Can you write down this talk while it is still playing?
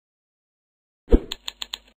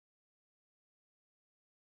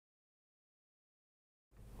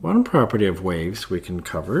One property of waves we can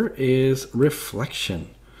cover is reflection.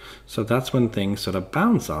 So that's when things sort of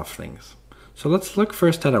bounce off things. So let's look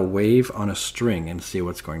first at a wave on a string and see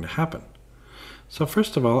what's going to happen. So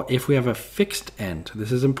first of all, if we have a fixed end,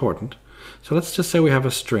 this is important. So let's just say we have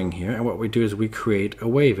a string here, and what we do is we create a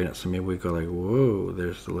wave in it. So maybe we go like, whoa,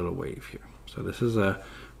 there's the little wave here. So this is a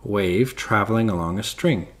wave traveling along a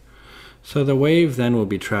string. So the wave then will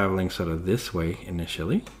be traveling sort of this way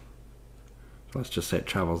initially. So let's just say it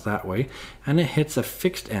travels that way, and it hits a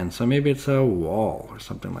fixed end. So maybe it's a wall or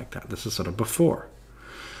something like that. This is sort of before.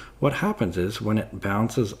 What happens is when it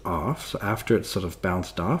bounces off, so after it's sort of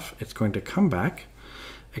bounced off, it's going to come back,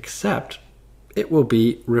 except it will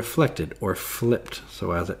be reflected or flipped.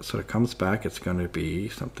 So as it sort of comes back, it's going to be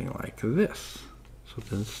something like this. So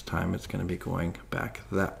this time it's going to be going back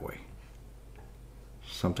that way.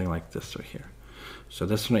 Something like this right here. So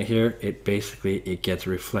this one right here, it gets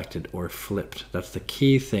reflected or flipped. That's the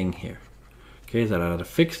key thing here. Okay, that at a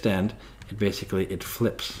fixed end, it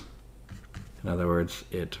flips. In other words,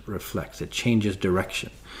 it reflects, it changes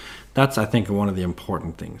direction. That's, I think, one of the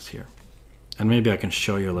important things here. And maybe I can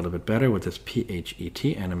show you a little bit better with this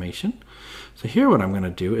PHET animation. So here what I'm going to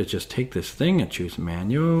do is just take this thing and choose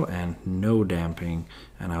manual and no damping,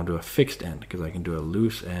 and I'll do a fixed end because I can do a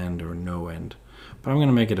loose end or no end. But I'm going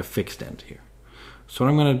to make it a fixed end here. So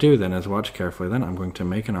what I'm going to do then is watch carefully then. I'm going to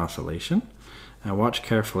make an oscillation and watch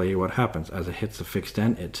carefully what happens. As it hits the fixed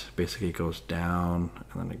end, it basically goes down,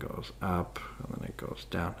 and then it goes up, and then it goes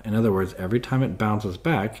down. In other words, every time it bounces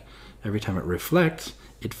back, every time it reflects,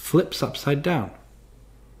 it flips upside down.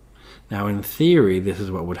 Now in theory, this is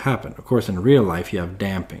what would happen. Of course, in real life, you have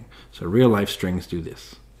damping. So real life strings do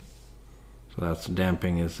this. So that's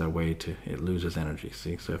damping is a way it loses energy,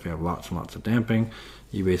 see? So if you have lots and lots of damping,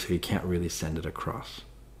 you basically can't really send it across.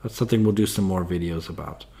 That's something we'll do some more videos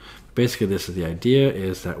about. Basically, this is the idea,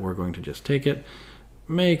 is that we're going to just take it,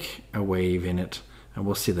 make a wave in it, and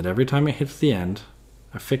we'll see that every time it hits the end,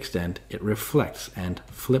 a fixed end, it reflects and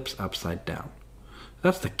flips upside down.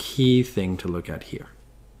 That's the key thing to look at here.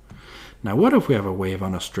 Now, what if we have a wave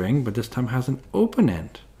on a string, but this time has an open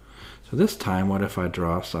end? So this time, what if I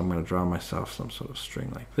draw, so I'm going to draw myself some sort of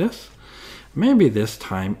string like this. Maybe this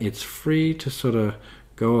time it's free to sort of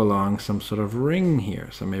go along some sort of ring here.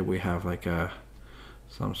 So maybe we have like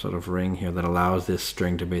some sort of ring here that allows this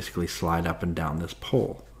string to basically slide up and down this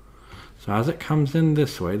pole. So as it comes in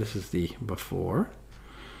this way, this is the before.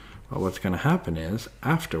 Well, what's going to happen is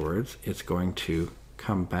afterwards it's going to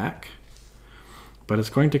come back, but it's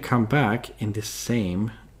going to come back in the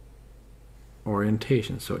same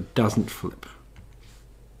orientation, so it doesn't flip.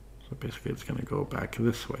 So basically it's going to go back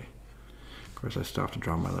this way. Of course, I still have to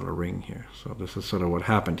draw my little ring here. So this is sort of what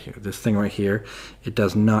happened here. This thing right here, it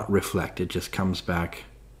does not reflect. It just comes back,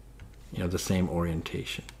 the same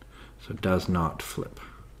orientation. So it does not flip.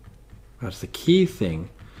 That's the key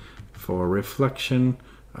thing for reflection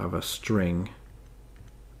of a string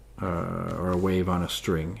or a wave on a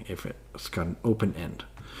string if it's got an open end.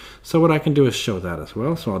 So what I can do is show that as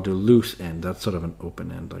well. So I'll do loose end. That's sort of an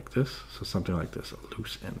open end like this. So something like this, a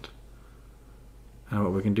loose end. And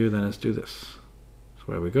what we can do then is do this. So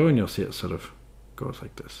where we go, and you'll see it sort of goes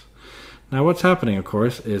like this. Now what's happening, of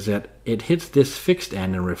course, is that it hits this fixed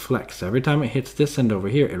end and reflects. So every time it hits this end over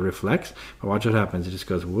here, it reflects. But watch what happens. It just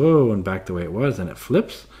goes whoa and back the way it was, and it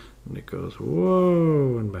flips, and it goes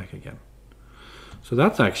whoa and back again. So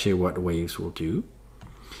that's actually what waves will do.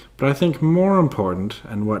 But I think more important,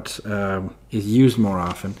 and what is used more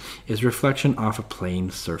often, is reflection off a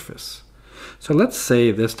plane surface. So let's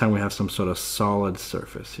say this time we have some sort of solid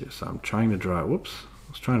surface here. So I'm trying to draw, whoops,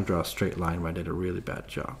 I was trying to draw a straight line, but I did a really bad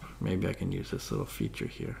job. Maybe I can use this little feature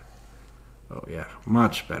here. Oh yeah,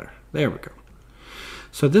 much better. There we go.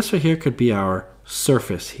 So this right here could be our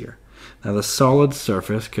surface here. Now the solid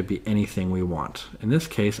surface could be anything we want. In this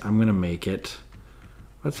case, I'm going to make it,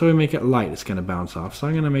 let's say we make it light, it's going to bounce off. So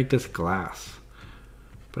I'm going to make this glass,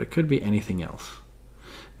 but it could be anything else.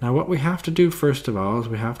 Now what we have to do first of all is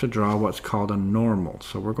we have to draw what's called a normal.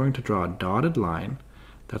 So we're going to draw a dotted line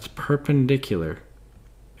that's perpendicular,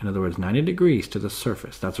 in other words 90 degrees to the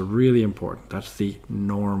surface. That's really important. That's the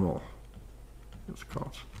normal, it's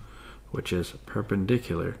called, which is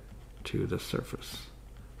perpendicular to the surface.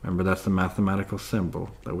 Remember, that's the mathematical symbol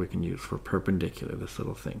that we can use for perpendicular, this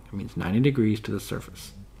little thing. It means 90 degrees to the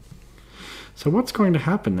surface. So what's going to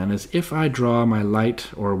happen then is if I draw my light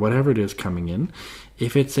or whatever it is coming in,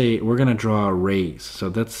 if it's we're going to draw rays. So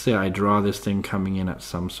let's say I draw this thing coming in at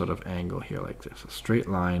some sort of angle here like this, a straight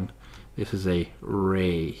line. This is a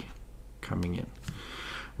ray coming in.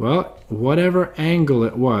 Well, whatever angle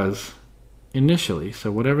it was, initially.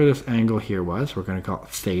 So whatever this angle here was, we're going to call it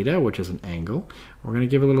theta, which is an angle. We're going to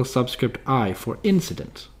give a little subscript I for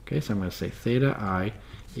incident. Okay, so I'm going to say theta I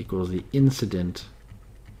equals the incident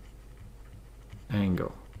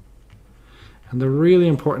angle. And the really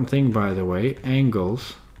important thing, by the way,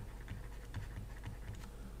 angles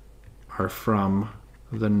are from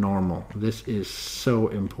the normal. This is so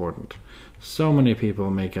important. So many people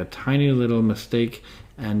make a tiny little mistake,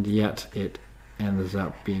 and yet it ends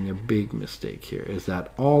up being a big mistake here, is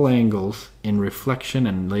that all angles in reflection,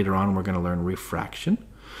 and later on we're going to learn refraction,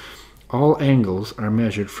 all angles are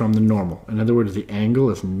measured from the normal. In other words, the angle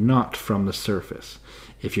is not from the surface.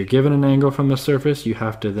 If you're given an angle from the surface, you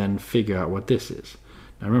have to then figure out what this is.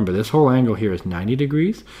 Now remember, this whole angle here is 90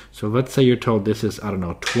 degrees. So let's say you're told this is, I don't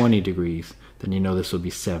know, 20 degrees. Then you know this will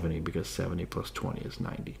be 70, because 70 plus 20 is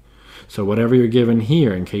 90. So whatever you're given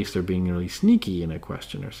here, in case they're being really sneaky in a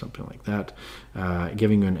question or something like that,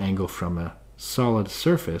 giving you an angle from a solid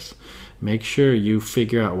surface, make sure you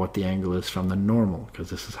figure out what the angle is from the normal,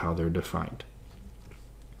 because this is how they're defined.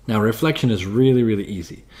 Now reflection is really, really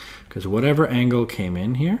easy, because whatever angle came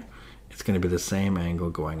in here, it's going to be the same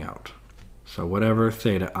angle going out. So whatever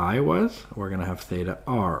theta I was, we're going to have theta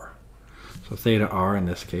R. So theta R in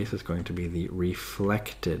this case is going to be the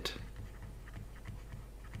reflected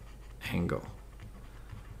angle.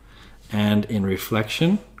 And in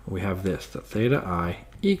reflection, we have this, that theta I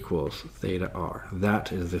equals theta R.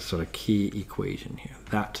 That is this sort of key equation here.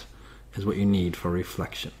 That is what you need for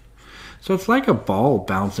reflection. So it's like a ball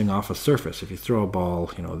bouncing off a surface. If you throw a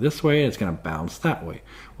ball, this way, it's going to bounce that way.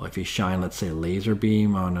 Well, if you shine, let's say, a laser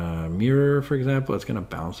beam on a mirror, for example, it's going to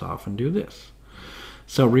bounce off and do this.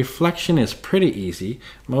 So reflection is pretty easy.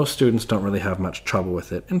 Most students don't really have much trouble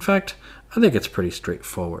with it. In fact, I think it's pretty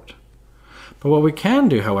straightforward. But what we can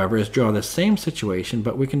do, however, is draw the same situation,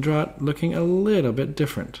 but we can draw it looking a little bit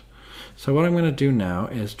different. So what I'm going to do now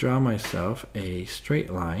is draw myself a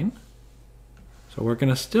straight line. So we're going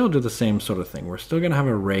to still do the same sort of thing. We're still going to have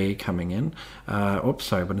a ray coming in.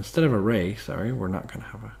 But instead of a ray, we're not going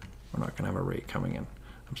to have a ray coming in.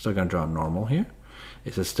 I'm still going to draw normal here.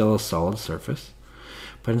 This is still a solid surface.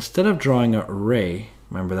 But instead of drawing a ray,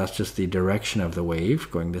 remember that's just the direction of the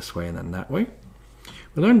wave going this way and then that way.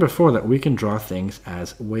 We learned before that we can draw things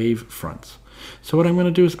as wave fronts. So what I'm going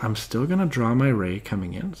to do is I'm still going to draw my ray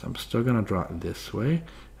coming in. So I'm still going to draw it this way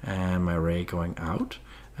and my ray going out.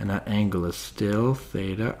 And that angle is still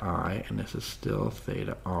theta I, and this is still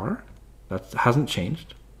theta R. That hasn't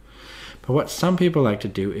changed. But what some people like to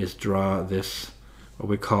do is draw this, what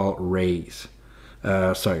we call rays.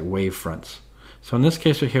 Wave fronts. So in this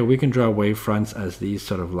case right here, we can draw wave fronts as these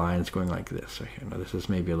sort of lines going like this. Right here. Now this is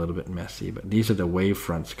maybe a little bit messy, but these are the wave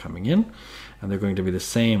fronts coming in, and they're going to be the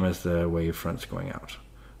same as the wave fronts going out.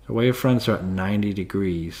 The wave fronts are at 90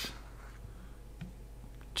 degrees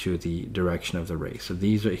to the direction of the ray. So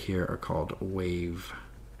these right here are called wave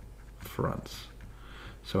fronts.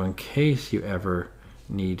 So in case you ever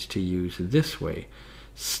need to use this way,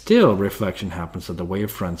 still reflection happens, so the wave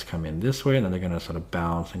fronts come in this way and then they're going to sort of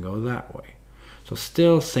bounce and go that way. So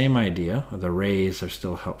still same idea. The rays are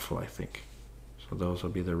still helpful, I think. So those will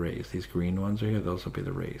be the rays. These green ones are here, those will be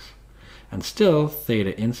the rays. And still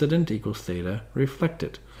theta incident equals theta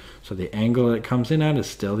reflected. So the angle it comes in at is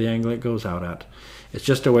still the angle it goes out at. It's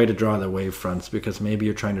just a way to draw the wave fronts, because maybe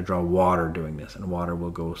you're trying to draw water doing this, and water will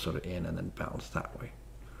go sort of in and then bounce that way.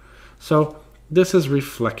 So this is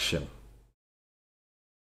reflection.